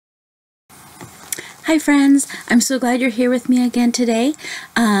Hi friends, I'm so glad you're here with me again today.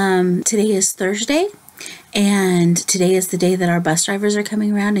 Today is Thursday, and today is the day that our bus drivers are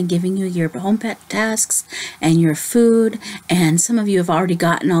coming around and giving you your home pet tasks and your food, and some of you have already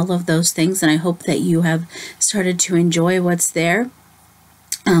gotten all of those things, and I hope that you have started to enjoy what's there.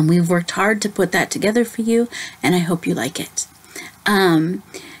 We've worked hard to put that together for you, and I hope you like it.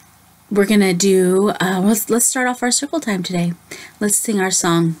 We're gonna do, let's start off our circle time today. Let's sing our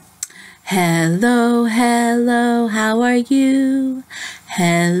song. Hello, hello, how are you?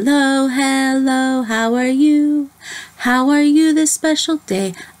 Hello, hello, how are you? How are you this special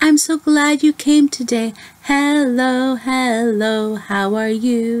day? I'm so glad you came today. Hello, hello, how are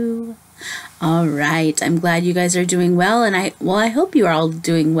you? All right, I'm glad you guys are doing well, and I hope you are all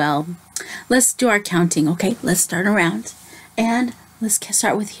doing well. Let's do our counting, okay? Let's start around, and let's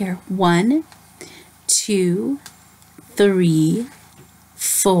start with here. 1, 2, 3,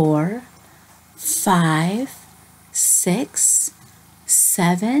 4, 5, 6,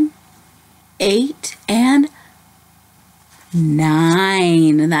 7, 8, and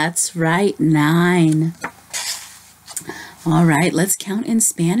 9. That's right, 9. All right, let's count in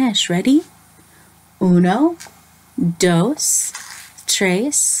Spanish. Ready? 1, 2,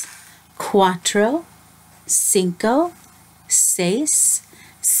 3, 4, 5, 6,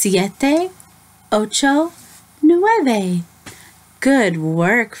 7, 8, 9. Good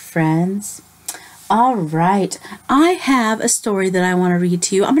work, friends. All right, I have a story that I want to read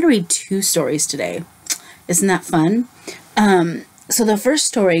to you. I'm going to read 2 stories today. Isn't that fun? So the first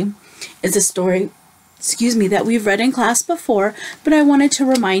story is a story, that we've read in class before, but I wanted to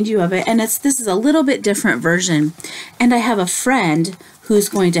remind you of it, and this is a little bit different version. And I have a friend who's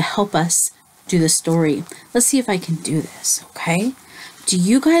going to help us do the story. Let's see if I can do this, okay? Do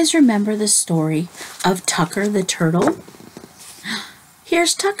you guys remember the story of Tucker the turtle?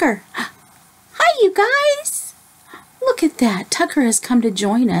 Here's Tucker. Hi, you guys. Look at that. Tucker has come to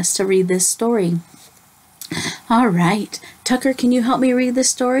join us to read this story. All right. Tucker, can you help me read this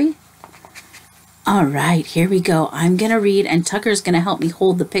story? All right, here we go. I'm going to read, and Tucker's going to help me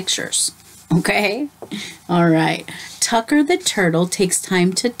hold the pictures. Okay? All right. Tucker the turtle takes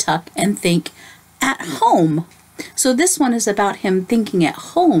time to tuck and think at home. So this one is about him thinking at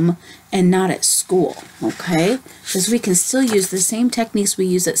home and not at school, okay? Because we can still use the same techniques we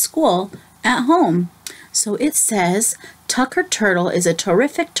use at school at home. So it says, Tucker Turtle is a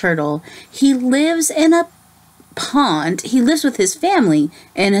terrific turtle. He lives in a pond. He lives with his family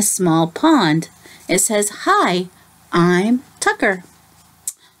in a small pond. It says, hi, I'm Tucker.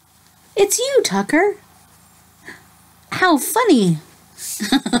 It's you, Tucker. How funny.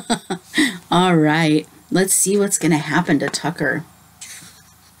 All right. Let's see what's going to happen to Tucker.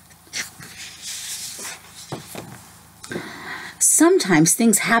 Sometimes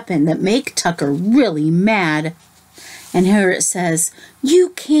things happen that make Tucker really mad. And here it says, you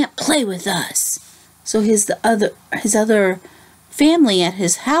can't play with us. So his other family at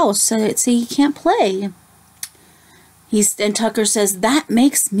his house said he can't play. And Tucker says, that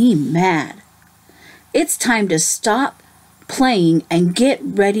makes me mad. It's time to stop playing and get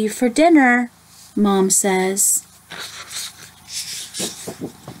ready for dinner, Mom says.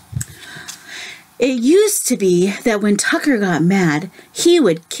 It used to be that when Tucker got mad, he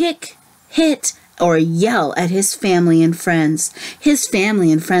would kick, hit, or yell at his family and friends. His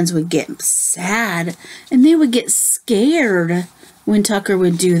family and friends would get sad, and they would get scared when Tucker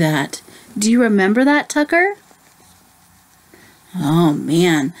would do that. Do you remember that, Tucker? Oh,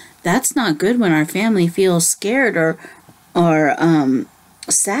 man, that's not good when our family feels scared or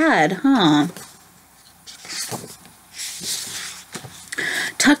sad, huh?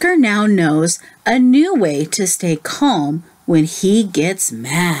 Tucker now knows a new way to stay calm when he gets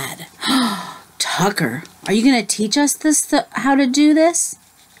mad. Tucker, are you going to teach us how to do this?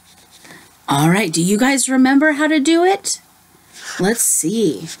 All right, do you guys remember how to do it? Let's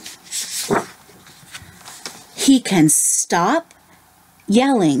see. He can stop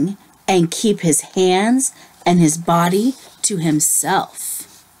yelling and keep his hands and his body to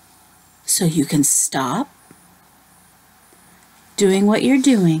himself. So you can stop doing what you're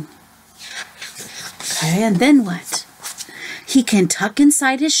doing. Okay, and then what? He can tuck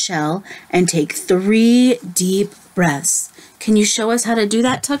inside his shell and take 3 deep breaths. Can you show us how to do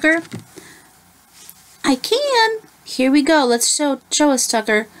that, Tucker? I can. Here we go. Let's show us,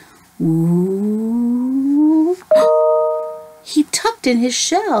 Tucker. Ooh. He tucked in his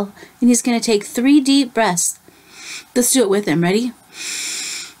shell, and he's going to take 3 deep breaths. Let's do it with him. Ready?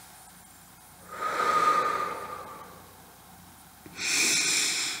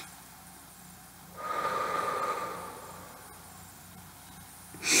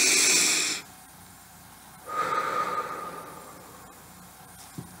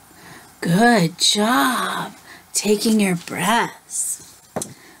 Good job taking your breaths.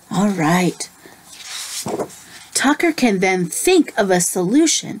 All right. Tucker can then think of a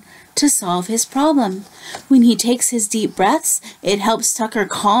solution to solve his problem. When he takes his deep breaths, it helps Tucker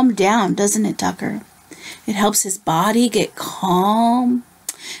calm down, doesn't it, Tucker? It helps his body get calm,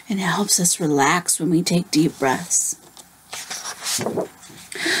 and it helps us relax when we take deep breaths.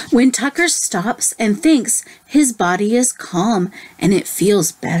 When Tucker stops and thinks, his body is calm and it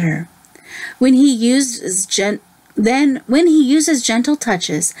feels better. When he uses gentle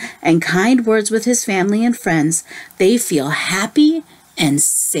touches and kind words with his family and friends, they feel happy and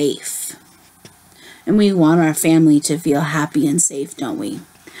safe. And we want our family to feel happy and safe, don't we?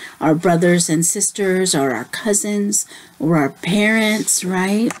 Our brothers and sisters, or our cousins, or our parents,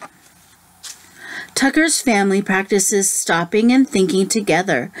 right? Tucker's family practices stopping and thinking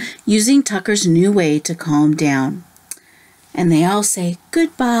together, using Tucker's new way to calm down. And they all say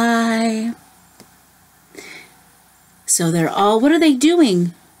goodbye. So they're all, what are they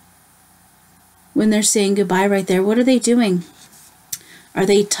doing? When they're saying goodbye right there, what are they doing? Are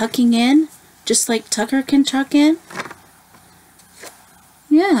they tucking in, just like Tucker can tuck in?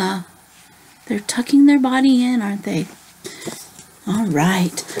 Yeah, they're tucking their body in, aren't they? All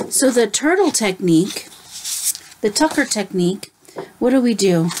right, so the turtle technique, the Tucker technique, what do we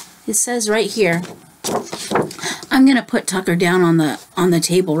do? It says right here, I'm going to put Tucker down on the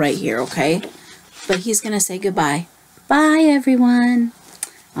table right here, okay? But he's going to say goodbye. Bye, everyone.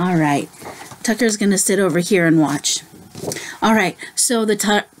 All right, Tucker's going to sit over here and watch. All right, so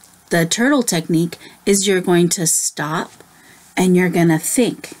the turtle technique is you're going to stop and you're going to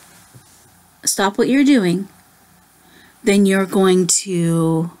think. Stop what you're doing. Then you're going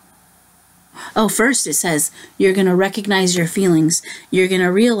to, first it says you're going to recognize your feelings. You're going to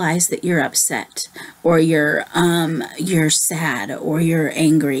realize that you're upset, or you're sad, or you're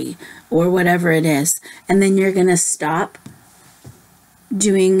angry, or whatever it is. And then you're going to stop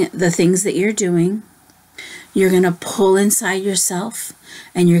doing the things that you're doing. You're going to pull inside yourself,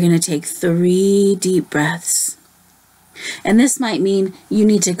 and you're going to take 3 deep breaths. And this might mean you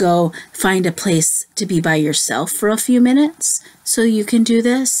need to go find a place to be by yourself for a few minutes so you can do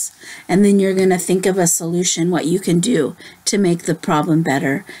this. And then you're going to think of a solution, what you can do to make the problem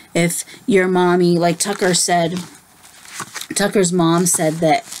better. If your mommy, like Tucker said, Tucker's mom said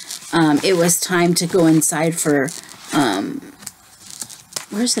that it was time to go inside for,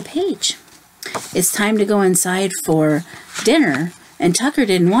 where's the page? It's time to go inside for dinner. And Tucker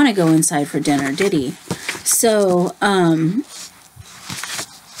didn't want to go inside for dinner, did he? So,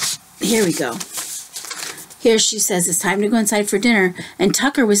 here we go. Here she says it's time to go inside for dinner. And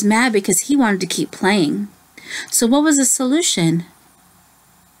Tucker was mad because he wanted to keep playing. So what was the solution?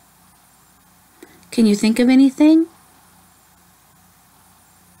 Can you think of anything?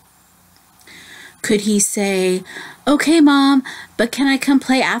 Could he say, okay, Mom, but can I come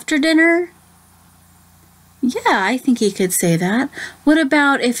play after dinner? Yeah, I think he could say that. What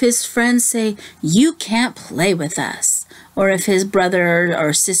about if his friends say, you can't play with us? Or if his brother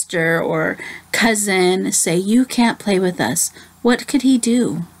or sister or cousin say, you can't play with us? What could he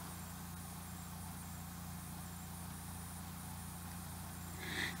do?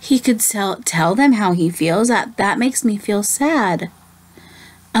 He could tell them how he feels. That makes me feel sad.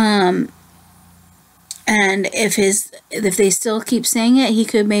 And if they still keep saying it, he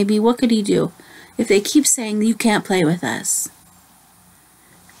could maybe, what could he do? If they keep saying, you can't play with us,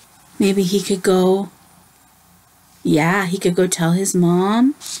 maybe he could go, he could go tell his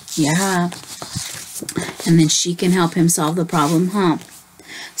mom. Yeah. And then she can help him solve the problem, huh?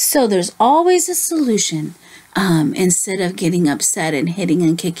 So there's always a solution instead of getting upset and hitting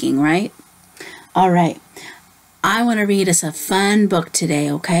and kicking, right? All right. I want to read us a fun book today,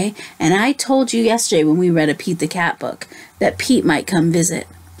 okay? And I told you yesterday when we read a Pete the Cat book that Pete might come visit.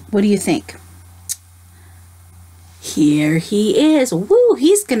 What do you think? Here he is. Woo,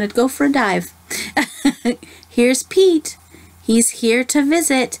 he's going to go for a dive. Here's Pete. He's here to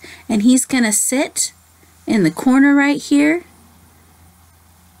visit, and he's going to sit in the corner right here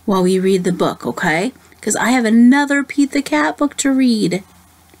while we read the book, okay? Because I have another Pete the Cat book to read.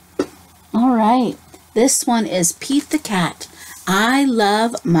 All right. This one is Pete the Cat. I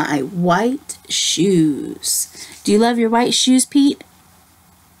love my white shoes. Do you love your white shoes, Pete?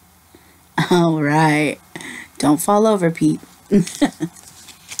 All right. Don't fall over, Pete.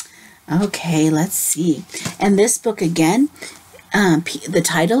 Okay, let's see. And this book again, the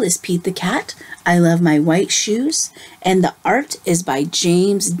title is Pete the Cat. I love my white shoes. And the art is by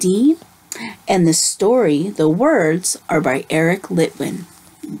James Dean. And the story, the words, are by Eric Litwin.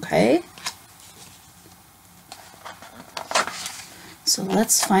 Okay? So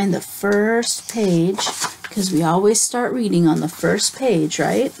let's find the first page, because we always start reading on the first page,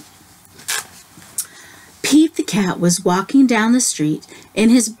 right? Pete the cat was walking down the street in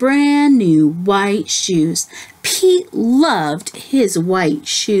his brand new white shoes. Pete loved his white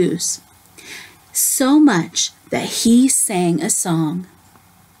shoes so much that he sang a song.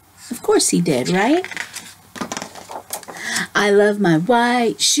 Of course he did, right? I love my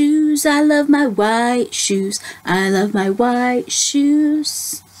white shoes, I love my white shoes, I love my white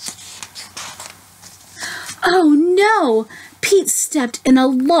shoes. Oh no! Pete stepped in a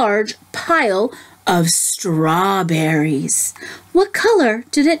large pile of strawberries. What color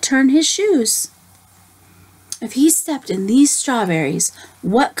did it turn his shoes? If he stepped in these strawberries,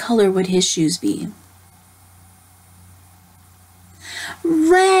 what color would his shoes be?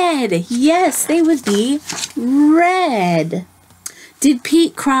 Red! Yes, they would be red. Did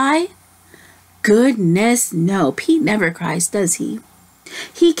Pete cry? Goodness, no. Pete never cries, does he?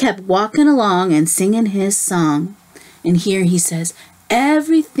 He kept walking along and singing his song. And here he says,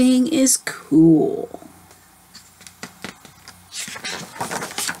 everything is cool.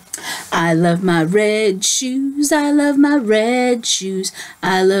 I love my red shoes, I love my red shoes,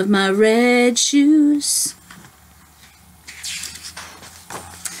 I love my red shoes.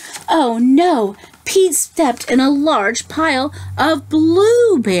 Oh no, Pete stepped in a large pile of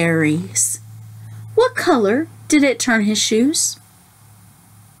blueberries. What color did it turn his shoes?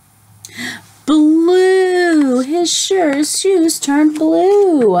 Blue. His shoes turned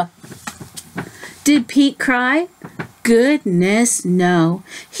blue. Did Pete cry? Goodness, no.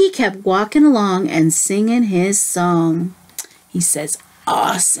 He kept walking along and singing his song. He says,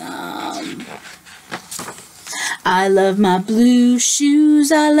 awesome. I love my blue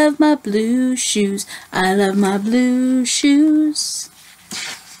shoes, I love my blue shoes, I love my blue shoes.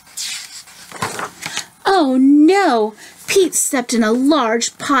 Oh no! Pete stepped in a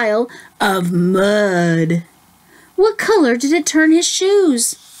large pile of mud. What color did it turn his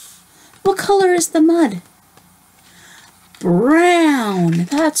shoes? What color is the mud? Brown.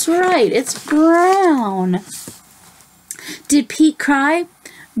 That's right, it's brown. Did Pete cry?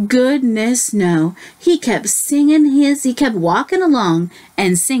 Goodness, no. He kept walking along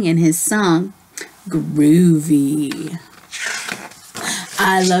and singing his song. Groovy.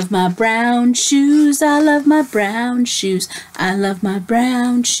 I love my brown shoes, I love my brown shoes, I love my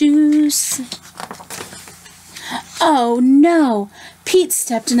brown shoes. Oh no, Pete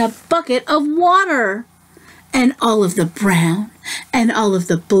stepped in a bucket of water. And all of the brown, and all of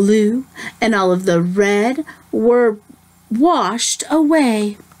the blue, and all of the red were washed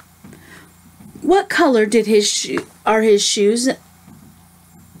away. What color did his shoes?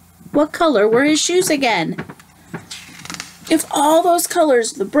 What color were his shoes again? If all those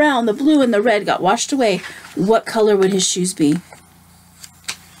colors, the brown, the blue, and the red got washed away, what color would his shoes be?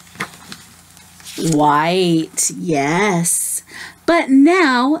 White, yes. But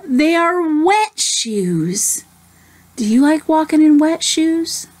now they are wet shoes. Do you like walking in wet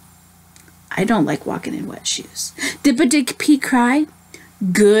shoes? I don't like walking in wet shoes. Did Pete cry?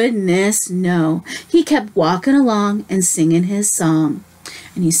 Goodness, no. He kept walking along and singing his song.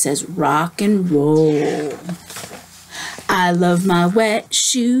 And he says, rock and roll. I love my wet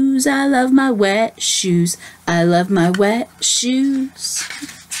shoes, I love my wet shoes, I love my wet shoes.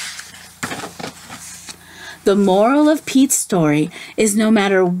 The moral of Pete's story is no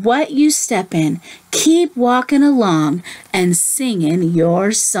matter what you step in, keep walking along and singing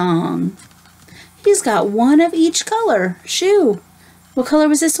your song. He's got one of each color shoe. What color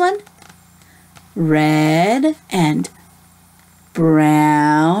was this one? Red and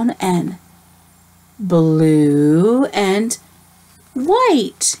brown and blue and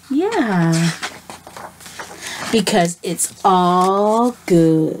white. Yeah. Because it's all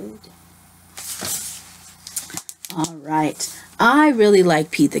good. All right. I really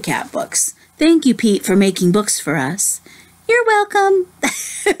like Pete the Cat books. Thank you, Pete, for making books for us. You're welcome.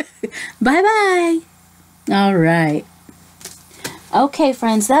 Bye-bye. All right. Okay,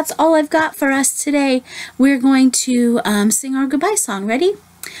 friends, that's all I've got for us today. We're going to sing our goodbye song. Ready?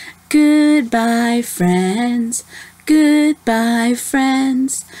 Goodbye, friends. Goodbye,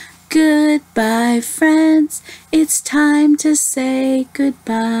 friends. Goodbye, friends. It's time to say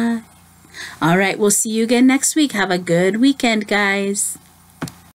goodbye. All right, we'll see you again next week. Have a good weekend, guys.